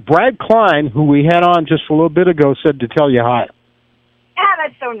further, Brad Klein, who we had on just a little bit ago, said to tell you hi. Yeah,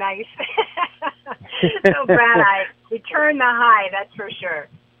 that's so nice. So, Brad, I returned the hi, that's for sure.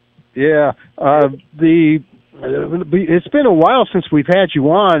 Yeah. It's been a while since we've had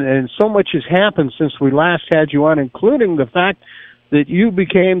you on, and so much has happened since we last had you on, including the fact that you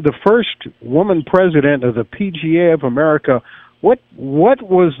became the first woman president of the PGA of America. What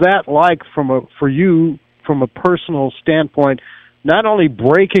was that like for you from a personal standpoint, not only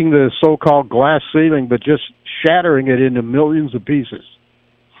breaking the so-called glass ceiling, but just shattering it into millions of pieces?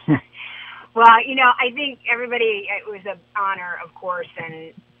 Well, I think it was an honor, of course,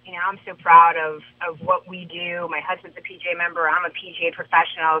 and, I'm so proud of what we do. My husband's a PGA member. I'm a PGA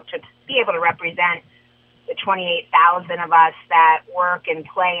professional. To be able to represent the 28,000 of us that work and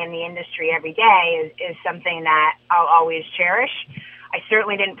play in the industry every day is something that I'll always cherish. I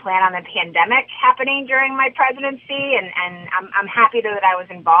certainly didn't plan on the pandemic happening during my presidency, and I'm happy that I was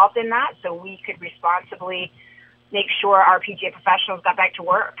involved in that so we could responsibly make sure our PGA professionals got back to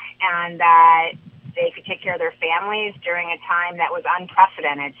work and that they could take care of their families during a time that was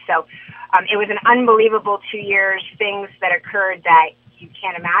unprecedented. So it was an unbelievable 2 years, things that occurred that you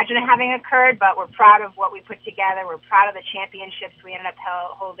can't imagine having occurred, but we're proud of what we put together. We're proud of the championships we ended up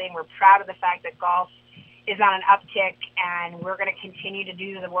holding. We're proud of the fact that golf is on an uptick, and we're going to continue to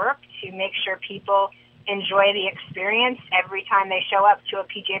do the work to make sure people enjoy the experience every time they show up to a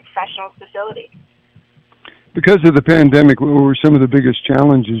PGA Professionals facility. Because of the pandemic, what were some of the biggest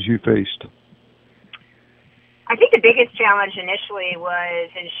challenges you faced? I think the biggest challenge initially was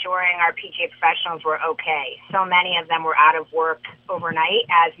ensuring our PGA professionals were okay. So many of them were out of work overnight,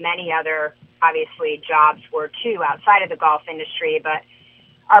 as many other, obviously, jobs were too outside of the golf industry. But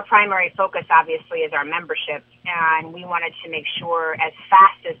our primary focus, obviously, is our membership, and we wanted to make sure as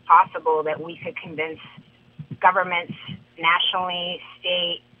fast as possible that we could convince governments nationally,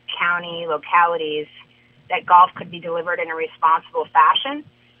 state, county, localities, that golf could be delivered in a responsible fashion.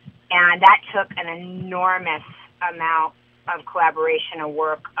 And that took an enormous amount of collaboration and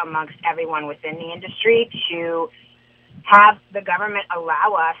work amongst everyone within the industry to have the government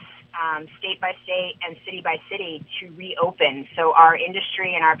allow us, state by state and city by city, to reopen so our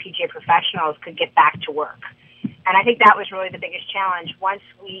industry and our PGA professionals could get back to work. And I think that was really the biggest challenge.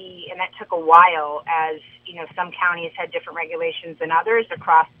 And that took a while, as some counties had different regulations than others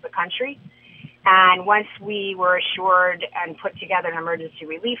across the country. And once we were assured and put together an emergency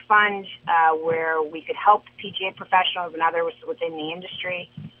relief fund where we could help PGA professionals and others within the industry,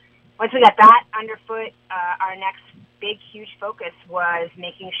 once we got that underfoot, our next big, huge focus was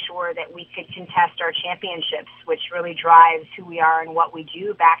making sure that we could contest our championships, which really drives who we are and what we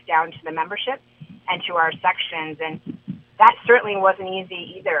do, back down to the membership and to our sections. And that certainly wasn't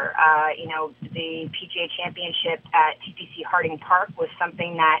easy either. The PGA Championship at TPC Harding Park was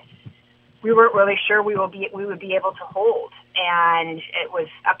something that we weren't really sure we would be able to hold. And it was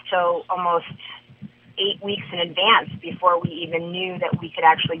up till almost 8 weeks in advance before we even knew that we could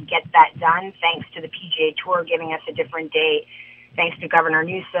actually get that done, thanks to the PGA Tour giving us a different date, thanks to Governor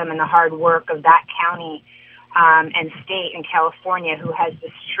Newsom and the hard work of that county and state in California, who has the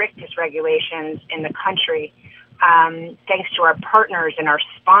strictest regulations in the country, thanks to our partners and our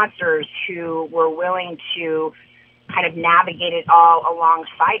sponsors who were willing to kind of navigate it all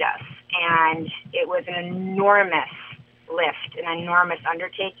alongside us. And it was an enormous lift, an enormous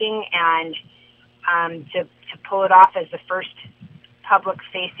undertaking, and to pull it off as the first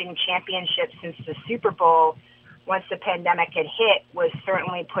public-facing championship since the Super Bowl, once the pandemic had hit, was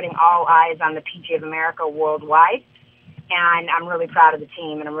certainly putting all eyes on the PGA of America worldwide. And I'm really proud of the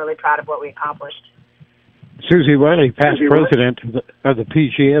team, and I'm really proud of what we accomplished. Susie Riley, past president of the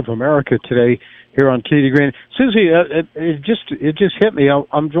PGA of America, today here on Tee to Green. Susie, it just hit me.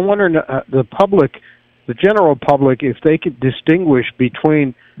 I'm wondering, the public, the general public, if they could distinguish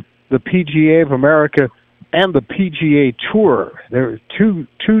between the PGA of America and the PGA Tour. There are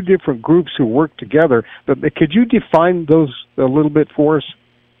two different groups who work together. But could you define those a little bit for us?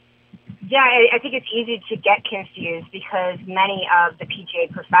 Yeah, I think it's easy to get confused because many of the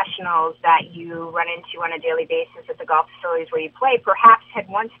PGA professionals that you run into on a daily basis at the golf facilities where you play perhaps had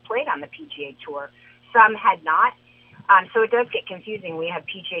once played on the PGA Tour. Some had not. So it does get confusing. We have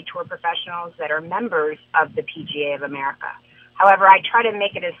PGA Tour professionals that are members of the PGA of America. However, I try to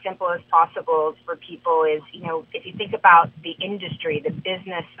make it as simple as possible for people is, if you think about the industry, the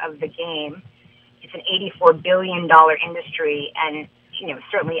business of the game, it's an $84 billion industry, and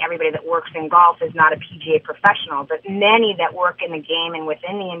certainly everybody that works in golf is not a PGA professional, but many that work in the game and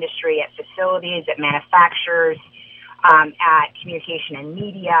within the industry at facilities, at manufacturers, at communication and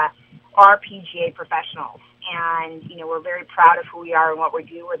media are PGA professionals. And, we're very proud of who we are and what we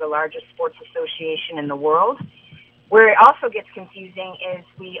do. We're the largest sports association in the world. Where it also gets confusing is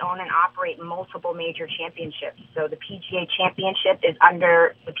we own and operate multiple major championships. So the PGA Championship is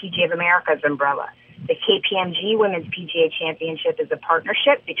under the PGA of America's umbrella. The KPMG Women's PGA Championship is a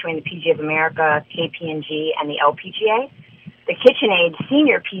partnership between the PGA of America, KPMG, and the LPGA. The KitchenAid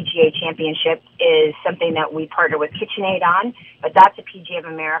Senior PGA Championship is something that we partner with KitchenAid on, but that's a PGA of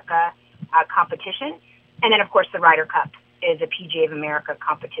America competition. And then, of course, the Ryder Cup is a PGA of America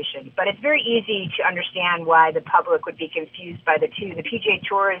competition. But it's very easy to understand why the public would be confused by the two. The PGA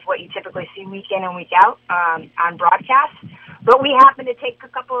Tour is what you typically see week in and week out on broadcast. But we happen to take a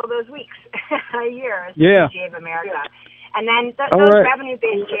couple of those weeks a year as the PGA of America. And then those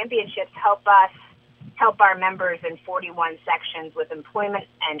revenue-based championships help our members in 41 sections with employment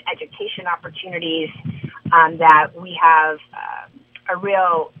and education opportunities that we have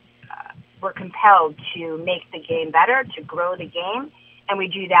we're compelled to make the game better, to grow the game, and we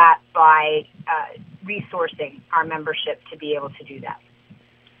do that by resourcing our membership to be able to do that.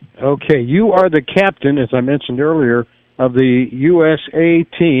 Okay, you are the captain, as I mentioned earlier, of the USA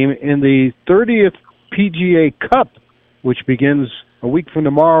team in the 30th PGA Cup, which begins a week from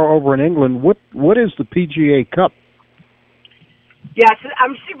tomorrow over in England. What is the PGA Cup? Yes,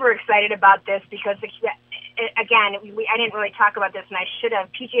 I'm super excited about this because, again, I didn't really talk about this, and I should have.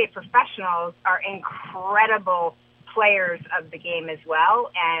 PGA professionals are incredible players of the game as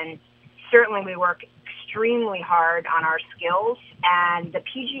well, and certainly we work extremely hard on our skills, and the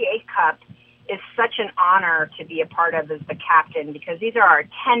PGA Cup is such an honor to be a part of as the captain because these are our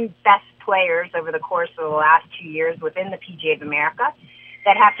 10 best players over the course of the last 2 years within the PGA of America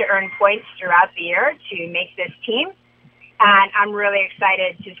that have to earn points throughout the year to make this team. And I'm really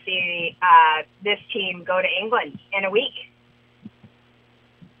excited to see this team go to England in a week.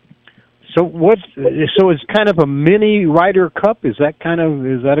 So it's kind of a mini Ryder Cup? Is that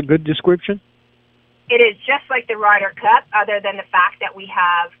a good description? It is just like the Ryder Cup, other than the fact that we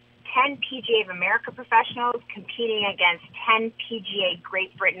have 10 PGA of America professionals competing against 10 PGA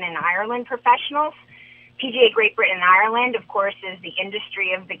Great Britain and Ireland professionals. PGA Great Britain and Ireland, of course, is the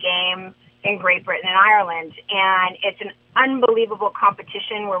industry of the game in Great Britain and Ireland. And it's an unbelievable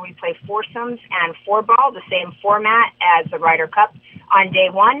competition where we play foursomes and four-ball, the same format as the Ryder Cup on day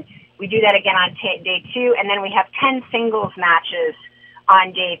one. We do that again on day two, and then we have 10 singles matches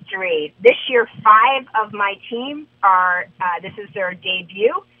on day three. This year, 5 of my team are, this is their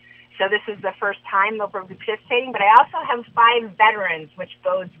debut, so this is the first time they'll be participating, but I also have 5 veterans, which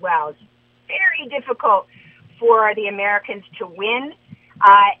bodes well. It's very difficult for the Americans to win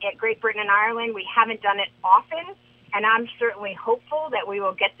at Great Britain and Ireland. We haven't done it often, and I'm certainly hopeful that we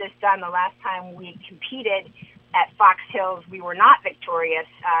will get this done. The last time we competed at Fox Hills, we were not victorious,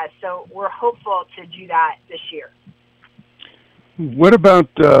 so we're hopeful to do that this year. What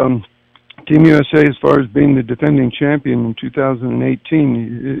about Team USA as far as being the defending champion in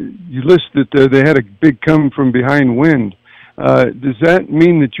 2018? You list that they had a big come-from-behind win. Does that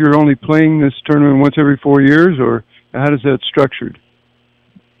mean that you're only playing this tournament once every 4 years, or how does that structured?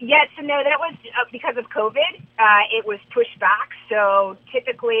 Yes and no. That was because of COVID. It was pushed back. So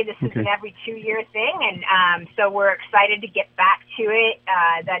typically this is an every 2-year thing. And so we're excited to get back to it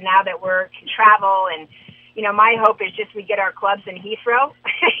that now that we can travel. And, you know, my hope is just we get our clubs in Heathrow.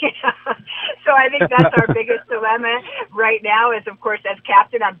 So I think that's our biggest dilemma right now is, of course, as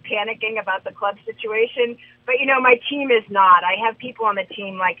captain, I'm panicking about the club situation. But, you know, my team is not. I have people on the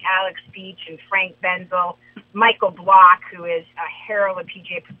team like Alex Beach and Frank Benzel, Michael Block, who is a hero of a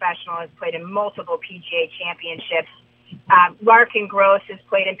PGA professional, has played in multiple PGA championships. Larkin Gross has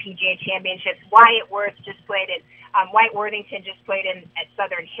played in PGA championships. Wyatt Worthington just played at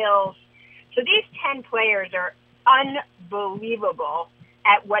Southern Hills. So these 10 players are unbelievable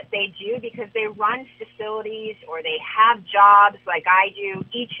at what they do because they run facilities or they have jobs like I do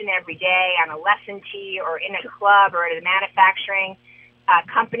each and every day on a lesson tee or in a club or at a manufacturing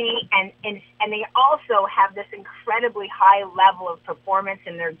company, and they also have this incredibly high level of performance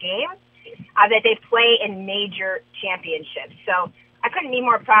in their game that they play in major championships. So I couldn't be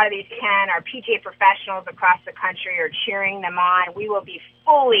more proud of these 10. Our PGA professionals across the country are cheering them on. We will be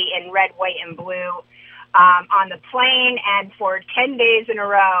fully in red, white, and blue on the plane and for 10 days in a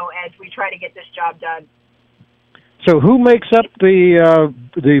row as we try to get this job done. So who makes up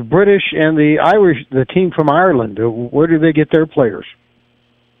the British and the Irish, the team from Ireland? Where do they get their players?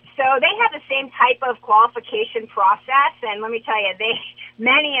 So they have the same type of qualification process, and let me tell you,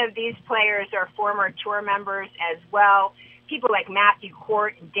 many of these players are former tour members as well. People like Matthew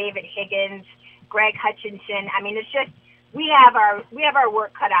Court and David Higgins, Greg Hutchinson. I mean, it's just we have our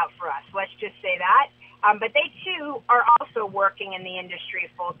work cut out for us. Let's just say that. But they too are also working in the industry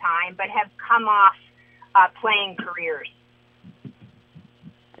full time, but have come off playing careers.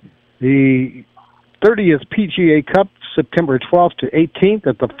 The 30th PGA Cup, September 12th to 18th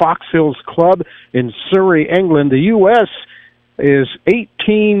at the Fox Hills Club in Surrey, England. The U.S. is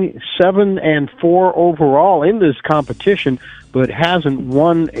 18-7-4 overall in this competition, but hasn't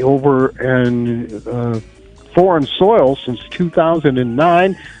won over in foreign soil since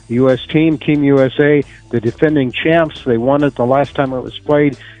 2009. The U.S. team, Team USA, the defending champs, they won it the last time it was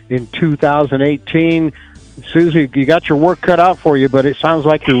played in 2018. Susie, you got your work cut out for you, but it sounds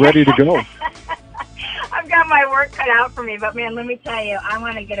like you're ready to go. I've got my work cut out for me, but man, let me tell you, I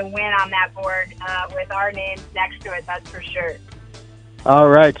want to get a win on that board with our names next to it, that's for sure. All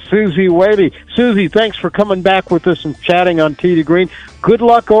right, Susie Whaley. Susie, thanks for coming back with us and chatting on Tee to Green. Good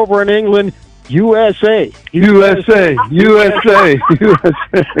luck over in England. USA. USA. USA.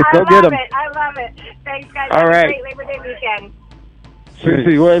 USA. Go get them. I love it. Thanks, guys. All right. Have a great Labor Day weekend.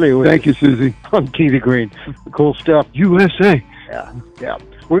 Susie Whaley. Thank you, Susie. On Tee to Green. Cool stuff. USA. Yeah.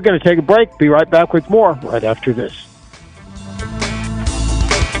 We're going to take a break. Be right back with more right after this.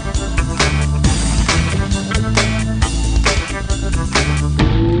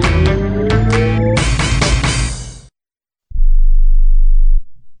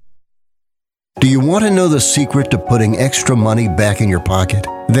 Do you want to know the secret to putting extra money back in your pocket?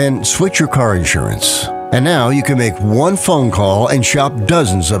 Then switch your car insurance. And now you can make one phone call and shop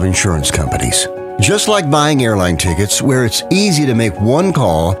dozens of insurance companies. Just like buying airline tickets, where it's easy to make one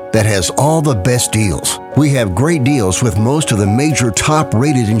call that has all the best deals. We have great deals with most of the major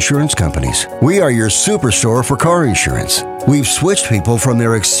top-rated insurance companies. We are your superstore for car insurance. We've switched people from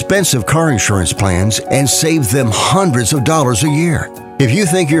their expensive car insurance plans and saved them hundreds of dollars a year. If you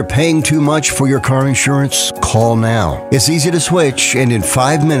think you're paying too much for your car insurance, call now. It's easy to switch, and in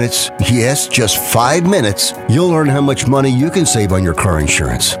 5 minutes, yes, just 5 minutes, you'll learn how much money you can save on your car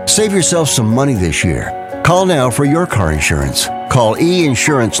insurance. Save yourself some money this year. Call now for your car insurance. Call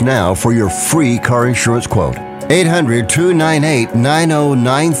E-Insurance now for your free car insurance quote.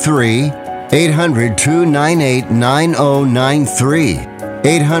 800-298-9093. 800-298-9093.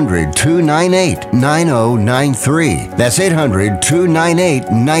 800-298-9093. That's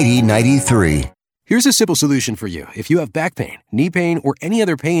 800-298-9093. Here's a simple solution for you if you have back pain, knee pain, or any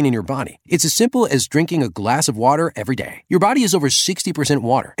other pain in your body. It's as simple as drinking a glass of water every day. Your body is over 60%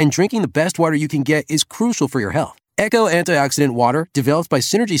 water, and drinking the best water you can get is crucial for your health. Echo Antioxidant Water, developed by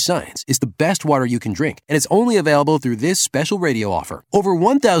Synergy Science, is the best water you can drink, and it's only available through this special radio offer. Over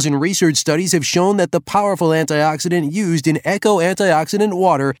 1,000 research studies have shown that the powerful antioxidant used in Echo Antioxidant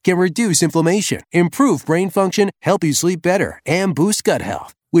Water can reduce inflammation, improve brain function, help you sleep better, and boost gut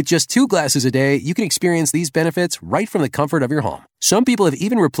health. With just 2 glasses a day, you can experience these benefits right from the comfort of your home. Some people have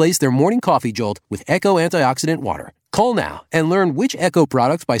even replaced their morning coffee jolt with Echo Antioxidant Water. Call now and learn which Echo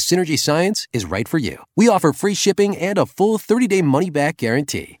product by Synergy Science is right for you. We offer free shipping and a full 30-day money-back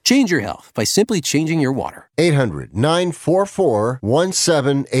guarantee. Change your health by simply changing your water.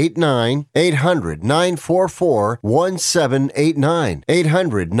 800-944-1789. 800-944-1789.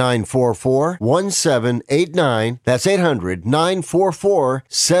 800-944-1789. That's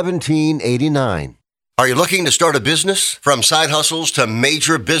 800-944-1789. Are you looking to start a business? From side hustles to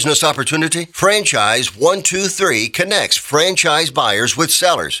major business opportunity? Franchise 123 connects franchise buyers with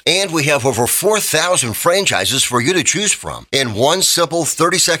sellers. And we have over 4,000 franchises for you to choose from. In one simple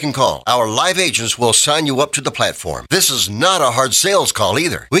 30-second call, our live agents will sign you up to the platform. This is not a hard sales call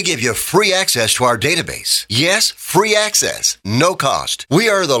either. We give you free access to our database. Yes, free access. No cost. We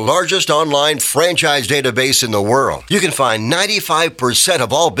are the largest online franchise database in the world. You can find 95%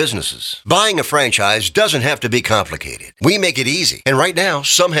 of all businesses. Buying a franchise doesn't have to be complicated. We make it easy. And right now,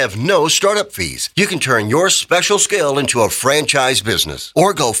 some have no startup fees. You can turn your special skill into a franchise business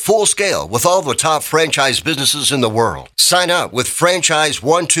or go full scale with all the top franchise businesses in the world. Sign up with Franchise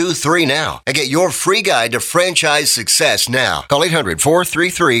 123 now and get your free guide to franchise success now. Call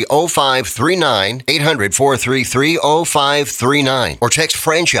 800-433-0539, 800-433-0539, or text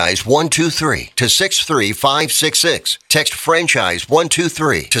Franchise 123 to 63566. Text Franchise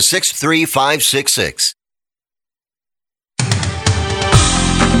 123 to 63566.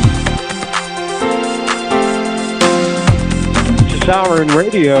 Hour in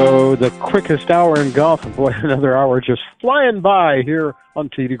radio, the quickest hour in golf, and boy, another hour just flying by here on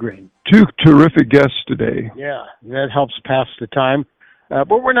Tee to Green. 2 terrific guests today. Yeah, that helps pass the time.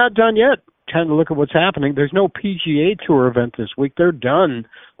 But we're not done yet. Time to look at what's happening. There's no PGA Tour event this week. They're done.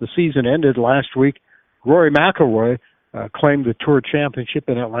 The season ended last week. Rory McIlroy claimed the Tour Championship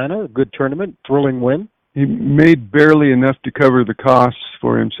in Atlanta. A good tournament, thrilling win. He made barely enough to cover the costs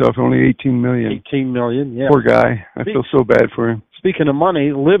for himself, only $18 million. $18 million, yeah. Poor guy. I feel so bad for him. Speaking of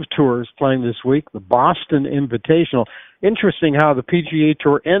money, Live Tour is playing this week, the Boston Invitational. Interesting how the PGA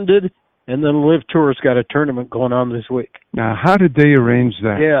Tour ended, and then Live Tour's got a tournament going on this week. Now, how did they arrange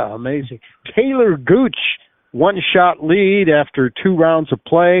that? Yeah, amazing. Taylor Gooch, one-shot lead after 2 rounds of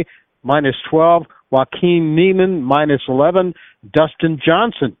play, -12. Joaquin Niemann, -11. Dustin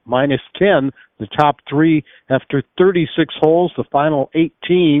Johnson, -10. The top 3 after 36 holes, the final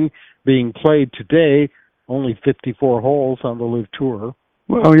 18 being played today. Only 54 holes on the Live Tour.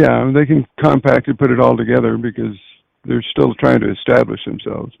 Well, yeah, they can compact and put it all together because they're still trying to establish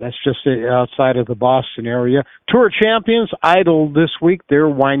themselves. That's just outside of the Boston area. Tour champions idled this week. They're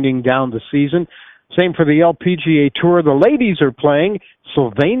winding down the season. Same for the LPGA Tour. The ladies are playing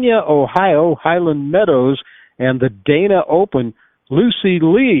Sylvania, Ohio, Highland Meadows, and the Dana Open. Lucy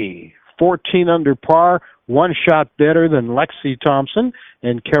Lee, 14 under par, 1 shot better than Lexi Thompson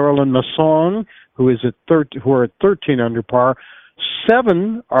and Carolyn Masson, who are at 13 under par.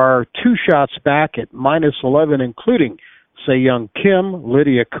 7 are 2 shots back at -11, including Se-Young Kim,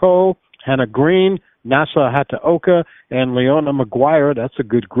 Lydia Ko, Hannah Green, Nasa Hataoka, and Leona Maguire. That's a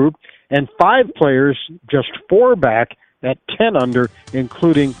good group. And 5 players, just 4 back at 10 under,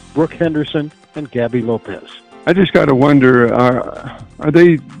 including Brooke Henderson and Gabby Lopez. I just got to wonder, are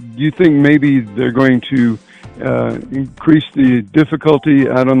they? Do you think maybe they're going to increase the difficulty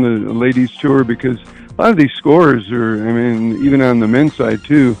out on the ladies' tour? Because a lot of these scores are, I mean, even on the men's side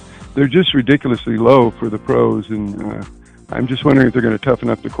too, they're just ridiculously low for the pros, and I'm just wondering if they're going to toughen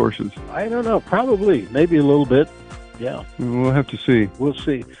up the courses. I don't know. Probably. Maybe a little bit. Yeah. We'll have to see. We'll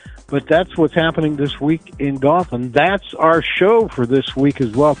see. But that's what's happening this week in golf, and that's our show for this week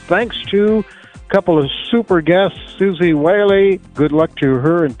as well. Thanks to a couple of super guests, Susie Whaley. Good luck to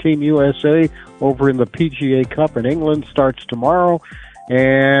her and Team USA over in the PGA Cup in England. Starts tomorrow.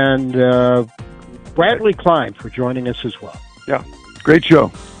 And Bradley Klein for joining us as well. Yeah, great show.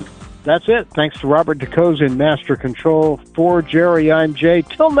 That's it. Thanks to Robert DeCosa in Master Control. For Jerry, I'm Jay.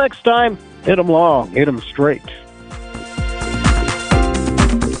 Till next time, hit 'em long, hit 'em straight.